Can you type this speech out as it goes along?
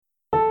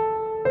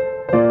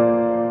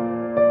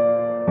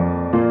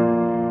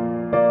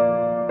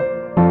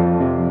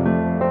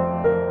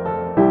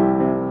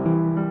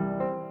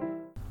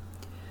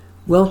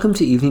Welcome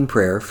to evening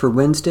prayer for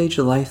Wednesday,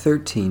 July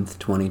 13th,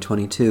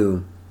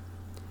 2022.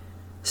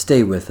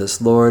 Stay with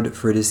us, Lord,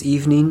 for it is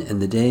evening and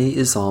the day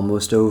is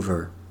almost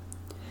over.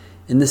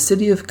 In the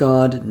city of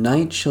God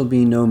night shall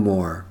be no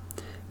more.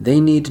 They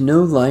need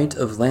no light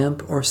of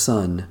lamp or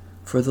sun,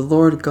 for the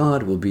Lord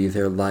God will be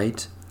their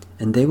light,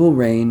 and they will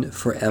reign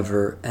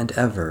forever and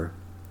ever.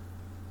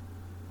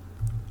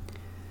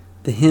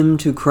 The hymn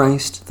to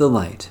Christ the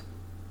Light.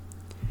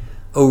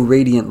 O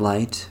radiant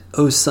light,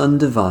 O Sun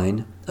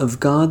divine, of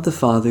God the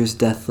Father's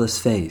deathless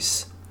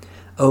face,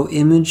 O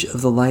image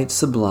of the light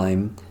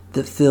sublime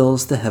that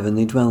fills the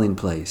heavenly dwelling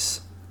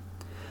place.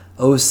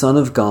 O Son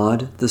of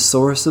God, the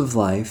source of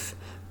life,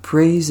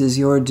 praise is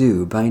your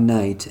due by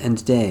night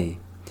and day.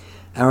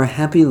 Our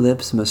happy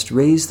lips must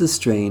raise the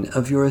strain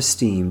of your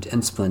esteemed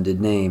and splendid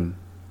name.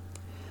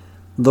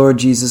 Lord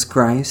Jesus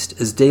Christ,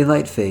 as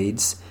daylight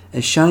fades,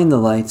 as shine the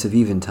lights of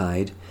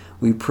eventide,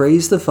 we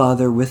praise the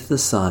Father with the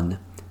Son,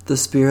 the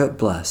Spirit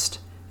blessed,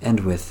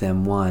 and with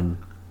them one.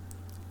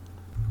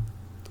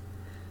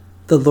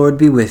 The Lord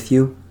be with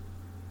you.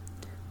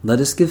 Let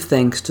us give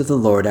thanks to the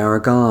Lord our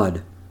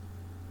God.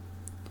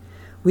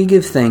 We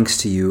give thanks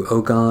to you,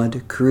 O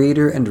God,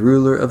 Creator and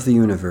Ruler of the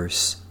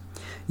universe.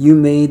 You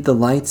made the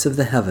lights of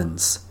the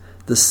heavens,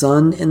 the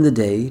sun in the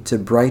day to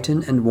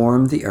brighten and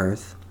warm the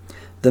earth,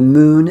 the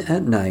moon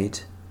at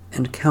night,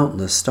 and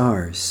countless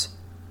stars.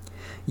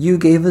 You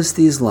gave us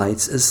these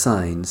lights as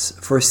signs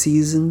for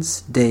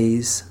seasons,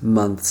 days,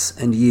 months,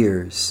 and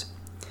years.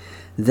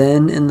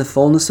 Then, in the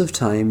fullness of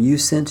time, you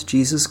sent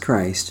Jesus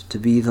Christ to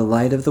be the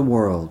light of the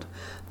world,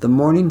 the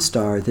morning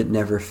star that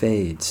never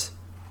fades.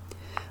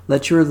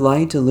 Let your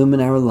light illumine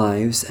our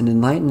lives and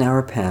enlighten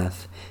our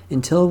path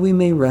until we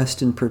may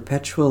rest in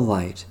perpetual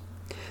light.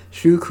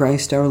 Through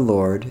Christ our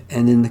Lord,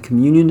 and in the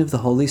communion of the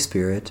Holy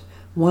Spirit,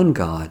 one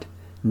God,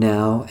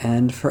 now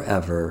and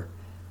forever.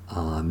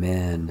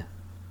 Amen.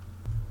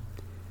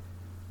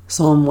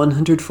 Psalm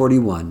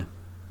 141.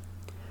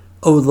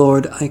 O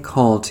Lord, I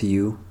call to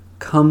you.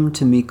 Come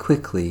to me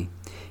quickly.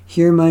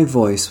 Hear my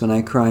voice when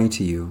I cry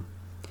to you.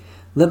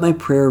 Let my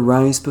prayer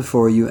rise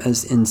before you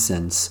as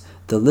incense,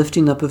 the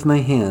lifting up of my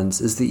hands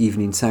as the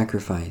evening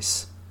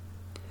sacrifice.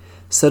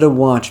 Set a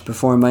watch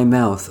before my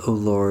mouth, O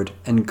Lord,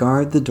 and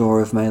guard the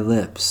door of my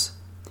lips.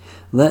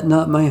 Let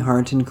not my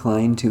heart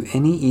incline to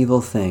any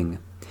evil thing.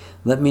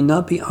 Let me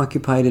not be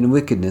occupied in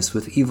wickedness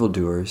with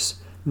evildoers,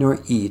 nor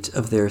eat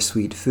of their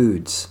sweet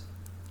foods.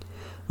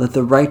 Let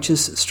the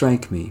righteous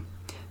strike me.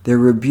 Their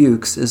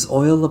rebukes as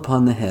oil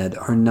upon the head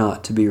are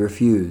not to be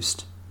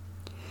refused.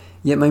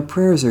 Yet my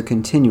prayers are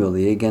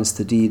continually against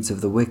the deeds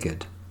of the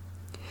wicked.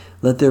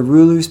 Let their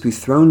rulers be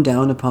thrown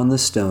down upon the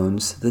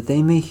stones, that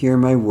they may hear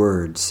my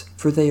words,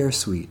 for they are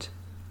sweet.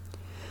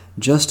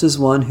 Just as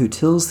one who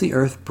tills the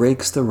earth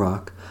breaks the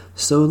rock,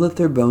 so let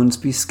their bones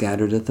be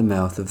scattered at the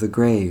mouth of the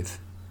grave.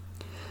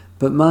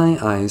 But my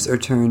eyes are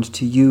turned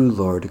to you,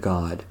 Lord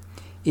God.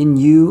 In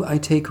you I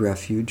take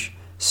refuge.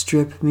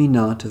 Strip me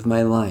not of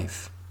my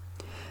life.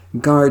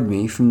 Guard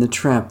me from the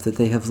trap that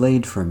they have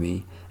laid for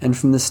me, and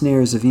from the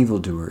snares of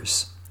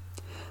evildoers.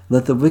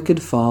 Let the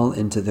wicked fall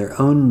into their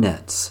own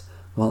nets,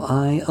 while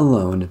I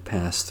alone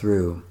pass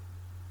through.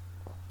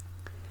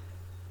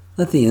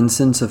 Let the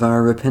incense of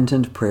our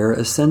repentant prayer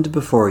ascend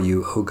before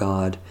you, O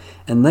God,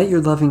 and let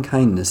your loving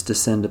kindness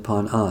descend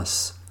upon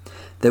us,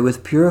 that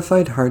with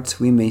purified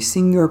hearts we may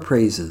sing your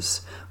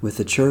praises, with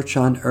the church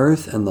on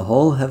earth and the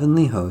whole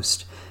heavenly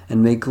host,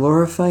 and may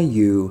glorify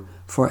you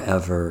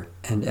forever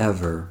and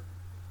ever.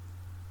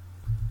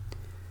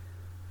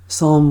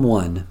 Psalm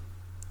 1.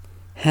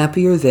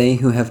 Happy are they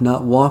who have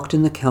not walked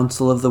in the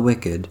counsel of the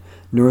wicked,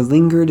 nor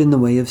lingered in the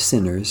way of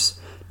sinners,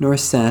 nor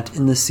sat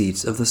in the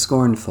seats of the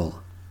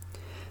scornful.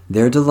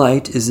 Their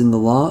delight is in the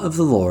law of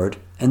the Lord,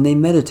 and they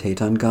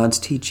meditate on God's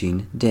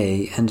teaching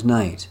day and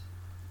night.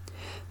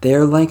 They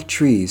are like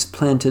trees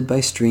planted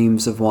by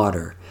streams of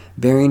water,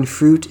 bearing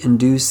fruit in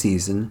due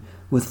season,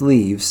 with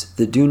leaves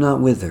that do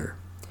not wither.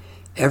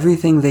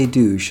 Everything they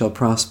do shall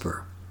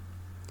prosper.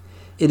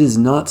 It is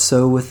not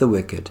so with the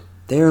wicked.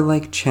 They are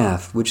like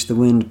chaff which the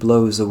wind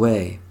blows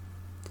away.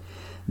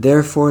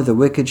 Therefore the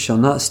wicked shall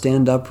not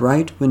stand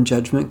upright when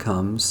judgment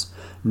comes,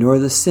 nor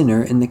the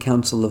sinner in the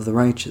counsel of the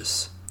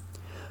righteous.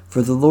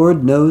 For the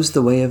Lord knows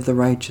the way of the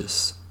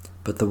righteous,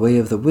 but the way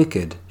of the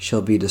wicked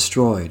shall be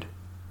destroyed.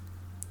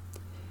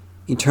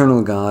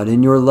 Eternal God,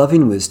 in your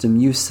loving wisdom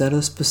you set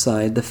us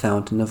beside the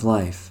fountain of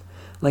life,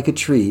 like a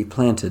tree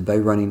planted by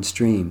running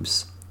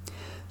streams.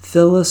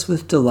 Fill us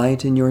with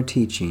delight in your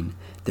teaching,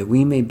 that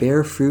we may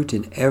bear fruit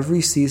in every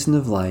season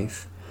of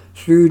life,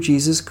 through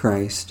Jesus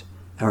Christ,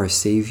 our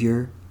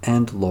Savior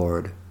and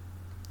Lord.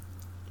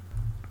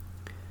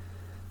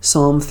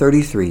 Psalm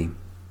 33.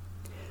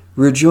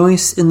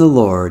 Rejoice in the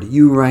Lord,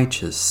 you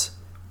righteous.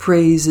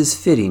 Praise is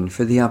fitting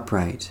for the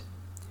upright.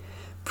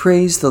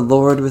 Praise the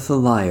Lord with the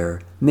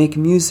lyre. Make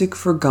music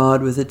for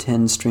God with a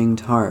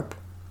 10-stringed harp.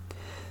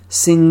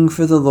 Sing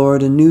for the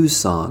Lord a new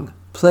song.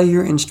 Play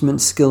your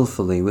instruments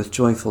skillfully with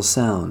joyful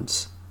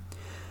sounds.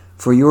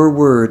 For your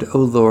word, O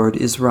Lord,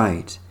 is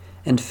right,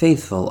 and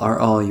faithful are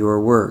all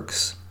your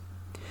works.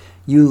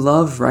 You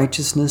love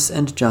righteousness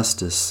and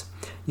justice.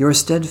 Your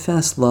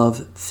steadfast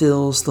love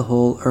fills the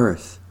whole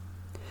earth.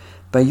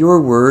 By your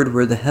word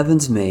were the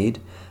heavens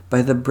made,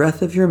 by the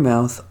breath of your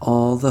mouth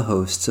all the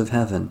hosts of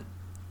heaven.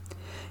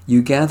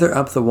 You gather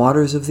up the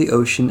waters of the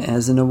ocean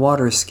as in a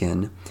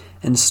waterskin,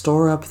 and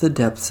store up the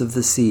depths of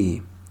the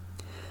sea.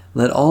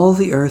 Let all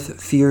the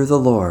earth fear the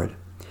Lord.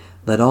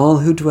 Let all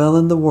who dwell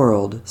in the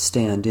world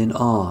stand in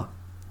awe.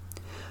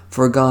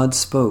 For God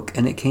spoke,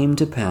 and it came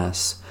to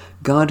pass.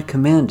 God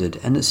commanded,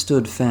 and it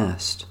stood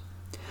fast.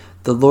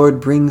 The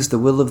Lord brings the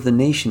will of the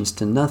nations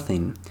to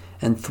nothing,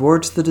 and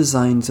thwarts the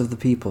designs of the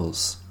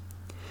peoples.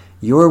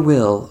 Your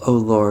will, O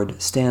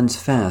Lord, stands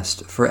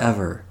fast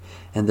forever,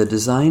 and the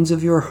designs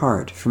of your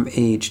heart from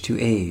age to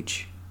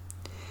age.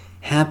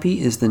 Happy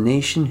is the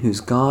nation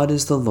whose God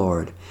is the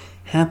Lord.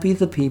 Happy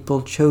the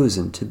people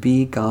chosen to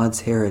be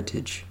God's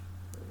heritage.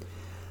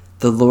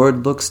 The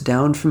Lord looks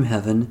down from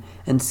heaven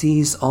and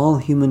sees all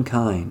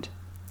humankind.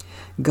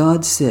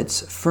 God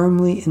sits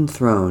firmly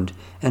enthroned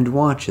and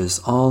watches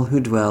all who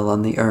dwell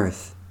on the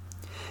earth.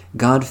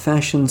 God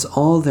fashions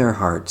all their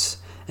hearts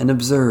and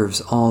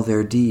observes all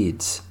their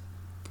deeds.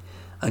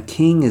 A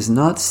king is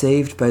not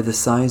saved by the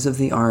size of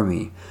the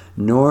army,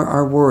 nor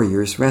are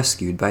warriors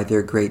rescued by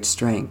their great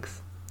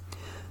strength.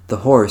 The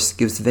horse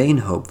gives vain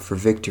hope for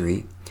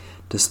victory.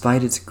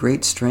 Despite its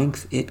great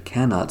strength, it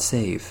cannot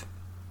save.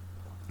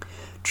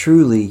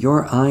 Truly,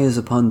 your eye is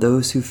upon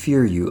those who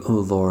fear you, O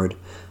Lord,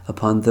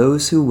 upon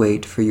those who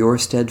wait for your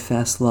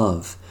steadfast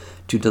love,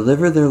 to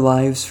deliver their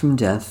lives from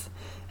death,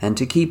 and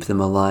to keep them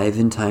alive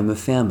in time of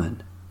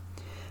famine.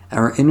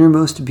 Our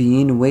innermost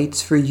being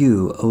waits for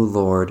you, O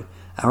Lord,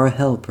 our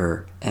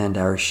helper and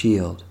our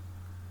shield.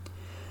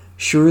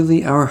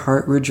 Surely our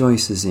heart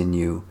rejoices in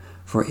you,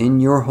 for in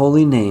your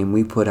holy name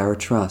we put our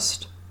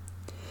trust.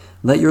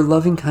 Let your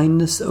loving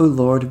kindness, O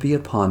Lord, be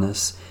upon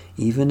us,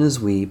 even as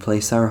we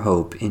place our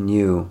hope in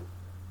you.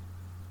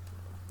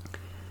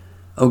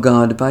 O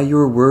God, by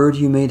your word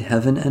you made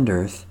heaven and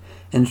earth,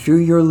 and through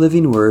your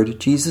living word,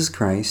 Jesus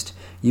Christ,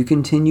 you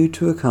continue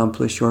to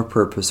accomplish your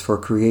purpose for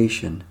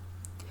creation.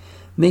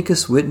 Make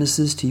us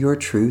witnesses to your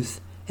truth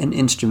and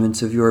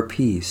instruments of your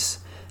peace,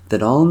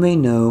 that all may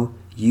know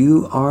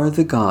you are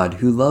the God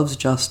who loves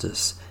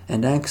justice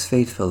and acts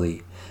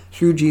faithfully,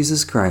 through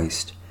Jesus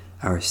Christ,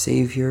 our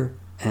Savior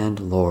and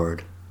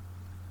Lord.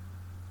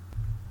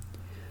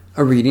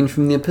 A reading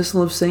from the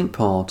Epistle of St.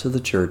 Paul to the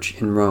Church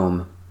in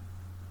Rome.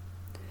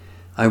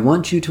 I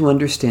want you to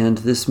understand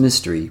this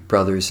mystery,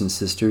 brothers and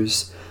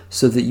sisters,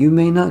 so that you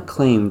may not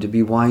claim to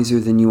be wiser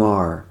than you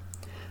are.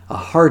 A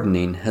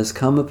hardening has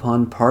come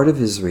upon part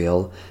of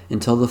Israel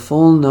until the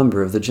full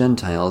number of the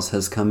Gentiles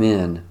has come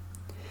in.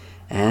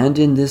 And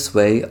in this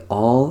way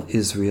all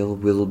Israel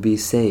will be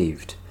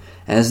saved.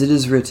 As it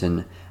is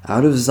written,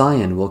 out of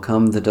Zion will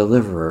come the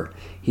deliverer.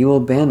 He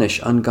will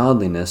banish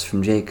ungodliness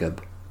from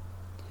Jacob.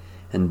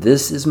 And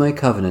this is my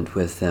covenant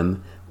with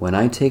them when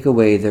I take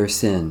away their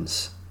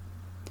sins.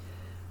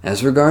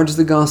 As regards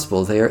the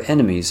gospel, they are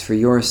enemies for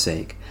your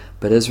sake,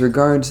 but as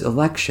regards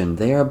election,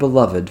 they are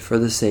beloved for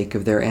the sake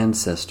of their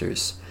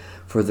ancestors,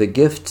 for the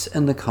gifts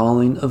and the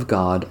calling of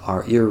God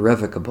are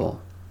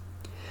irrevocable.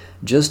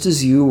 Just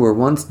as you were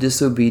once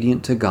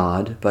disobedient to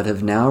God, but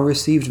have now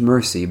received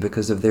mercy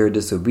because of their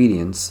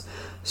disobedience,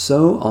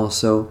 so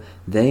also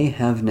they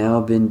have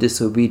now been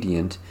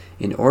disobedient,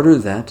 in order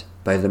that,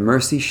 by the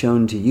mercy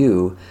shown to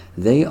you,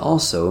 they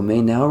also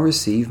may now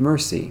receive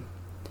mercy.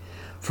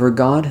 For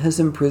God has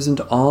imprisoned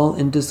all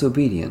in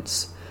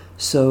disobedience,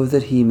 so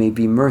that he may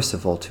be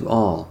merciful to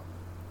all.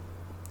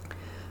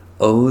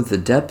 Oh, the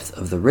depth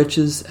of the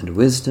riches and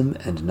wisdom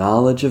and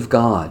knowledge of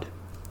God!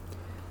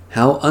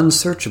 How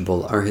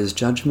unsearchable are his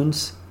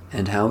judgments,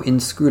 and how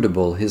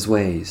inscrutable his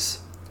ways!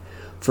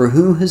 For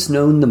who has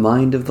known the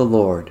mind of the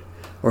Lord,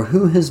 or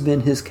who has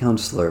been his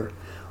counselor,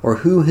 or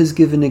who has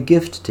given a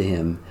gift to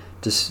him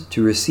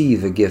to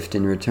receive a gift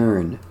in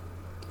return?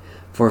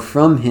 For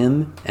from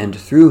him, and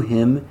through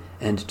him,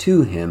 and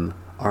to him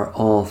are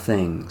all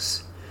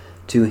things.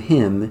 To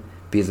him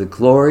be the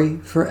glory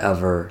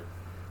forever.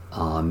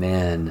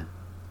 Amen.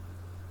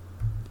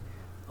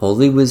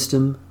 Holy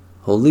Wisdom,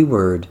 Holy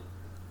Word,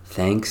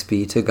 thanks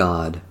be to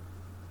God.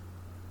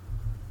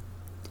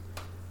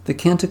 The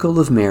Canticle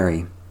of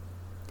Mary.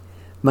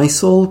 My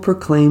soul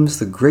proclaims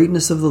the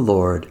greatness of the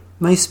Lord.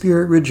 My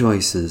spirit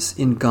rejoices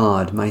in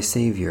God my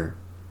Saviour.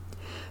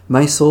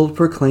 My soul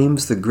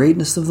proclaims the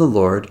greatness of the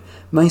Lord.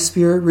 My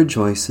spirit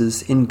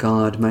rejoices in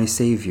God my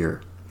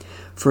Saviour.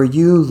 For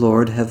you,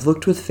 Lord, have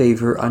looked with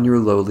favor on your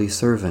lowly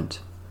servant.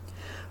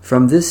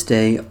 From this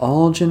day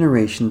all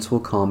generations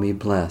will call me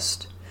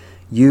blessed.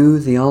 You,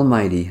 the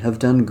Almighty, have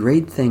done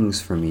great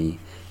things for me,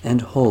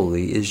 and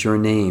holy is your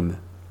name.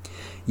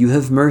 You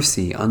have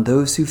mercy on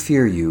those who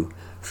fear you,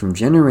 from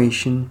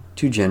generation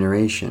to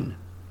generation.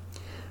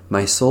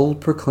 My soul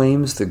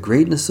proclaims the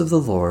greatness of the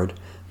Lord.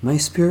 My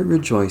spirit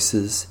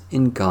rejoices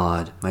in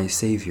God my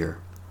Saviour.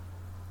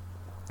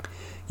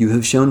 You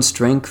have shown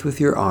strength with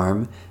your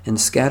arm, and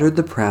scattered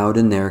the proud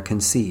in their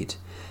conceit,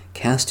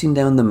 casting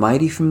down the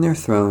mighty from their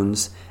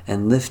thrones,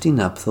 and lifting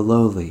up the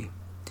lowly.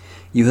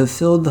 You have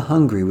filled the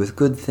hungry with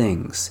good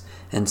things,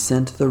 and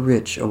sent the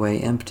rich away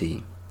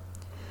empty.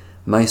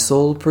 My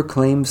soul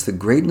proclaims the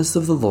greatness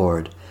of the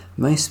Lord.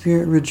 My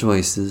spirit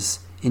rejoices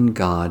in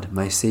God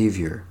my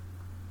Savior.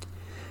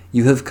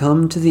 You have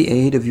come to the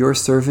aid of your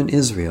servant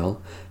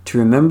Israel to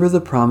remember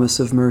the promise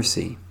of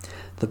mercy,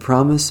 the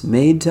promise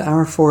made to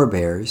our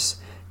forebears,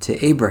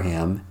 to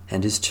Abraham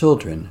and his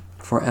children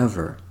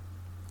forever.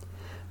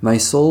 My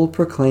soul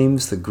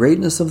proclaims the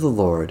greatness of the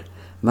Lord.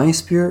 My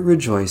spirit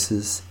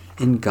rejoices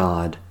in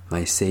God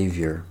my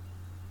Savior.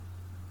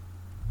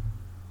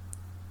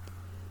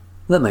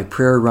 Let my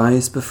prayer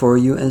rise before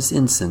you as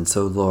incense,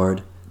 O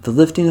Lord, the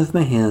lifting of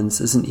my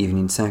hands as an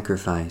evening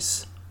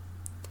sacrifice.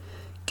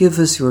 Give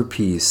us your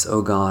peace,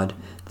 O God,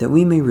 that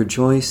we may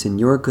rejoice in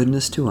your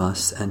goodness to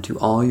us and to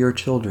all your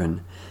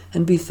children,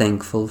 and be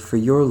thankful for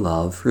your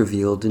love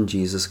revealed in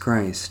Jesus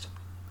Christ.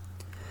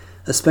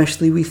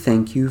 Especially we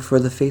thank you for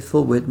the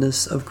faithful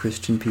witness of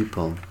Christian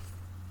people,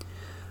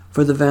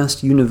 for the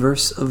vast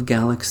universe of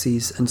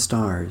galaxies and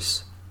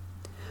stars,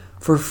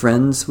 for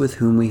friends with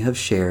whom we have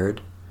shared,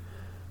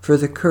 for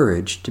the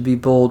courage to be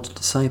bold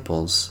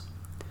disciples,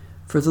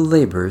 for the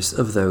labors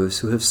of those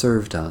who have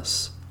served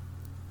us.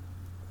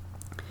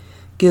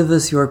 Give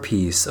us your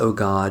peace, O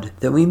God,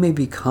 that we may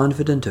be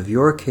confident of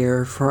your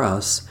care for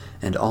us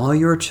and all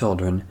your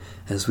children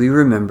as we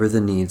remember the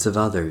needs of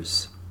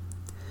others.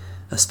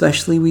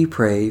 Especially we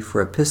pray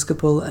for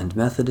Episcopal and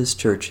Methodist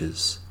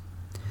churches,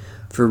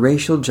 for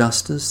racial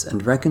justice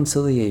and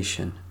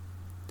reconciliation,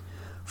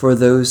 for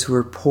those who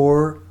are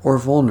poor or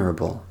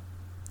vulnerable,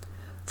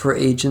 for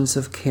agents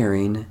of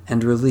caring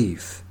and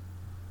relief,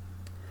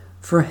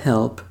 for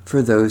help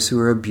for those who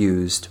are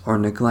abused or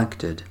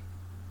neglected.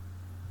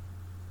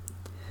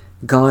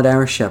 God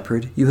our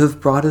Shepherd, you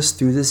have brought us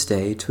through this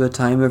day to a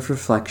time of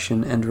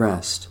reflection and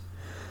rest.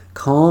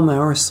 Calm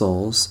our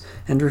souls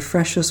and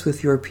refresh us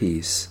with your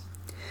peace.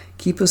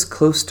 Keep us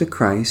close to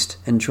Christ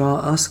and draw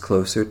us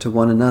closer to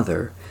one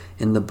another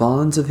in the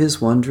bonds of his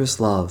wondrous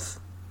love.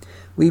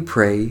 We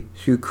pray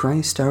through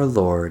Christ our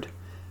Lord.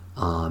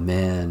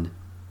 Amen.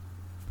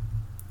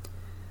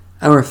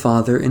 Our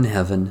Father in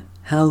heaven,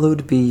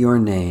 hallowed be your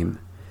name.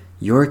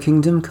 Your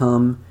kingdom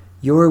come,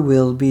 your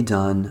will be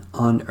done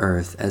on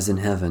earth as in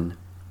heaven.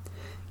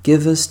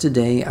 Give us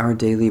today our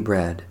daily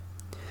bread.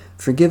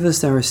 Forgive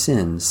us our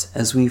sins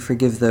as we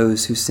forgive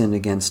those who sin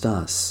against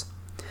us.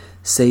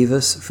 Save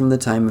us from the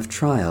time of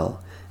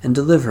trial and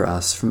deliver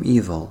us from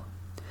evil.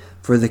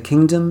 For the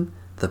kingdom,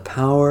 the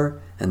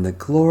power, and the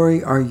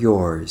glory are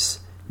yours,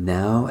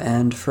 now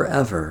and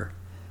forever.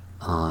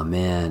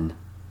 Amen.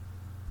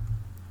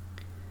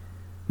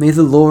 May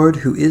the Lord,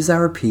 who is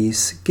our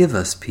peace, give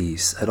us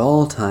peace at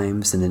all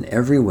times and in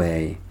every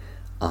way.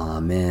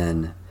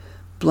 Amen.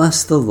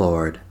 Bless the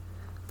Lord.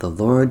 The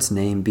Lord's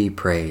name be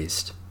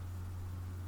praised.